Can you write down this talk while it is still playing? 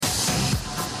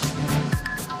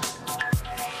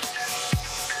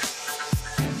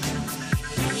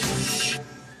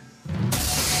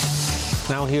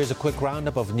Now here's a quick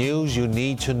roundup of news you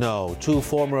need to know. Two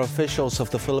former officials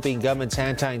of the Philippine government's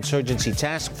anti-insurgency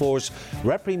task force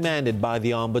reprimanded by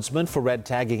the ombudsman for red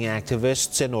tagging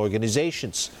activists and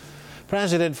organizations.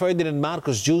 President Ferdinand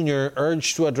Marcos Jr.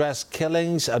 urged to address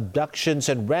killings, abductions,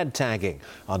 and red tagging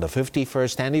on the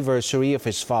 51st anniversary of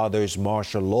his father's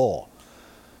martial law.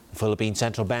 The Philippine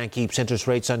Central Bank keeps interest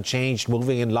rates unchanged,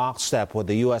 moving in lockstep with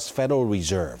the U.S. Federal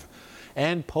Reserve.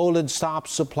 And Poland stopped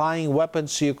supplying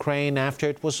weapons to Ukraine after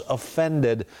it was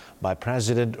offended by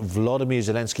President Volodymyr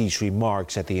Zelensky's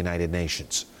remarks at the United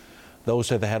Nations.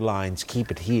 Those are the headlines.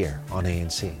 Keep it here on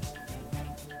ANC.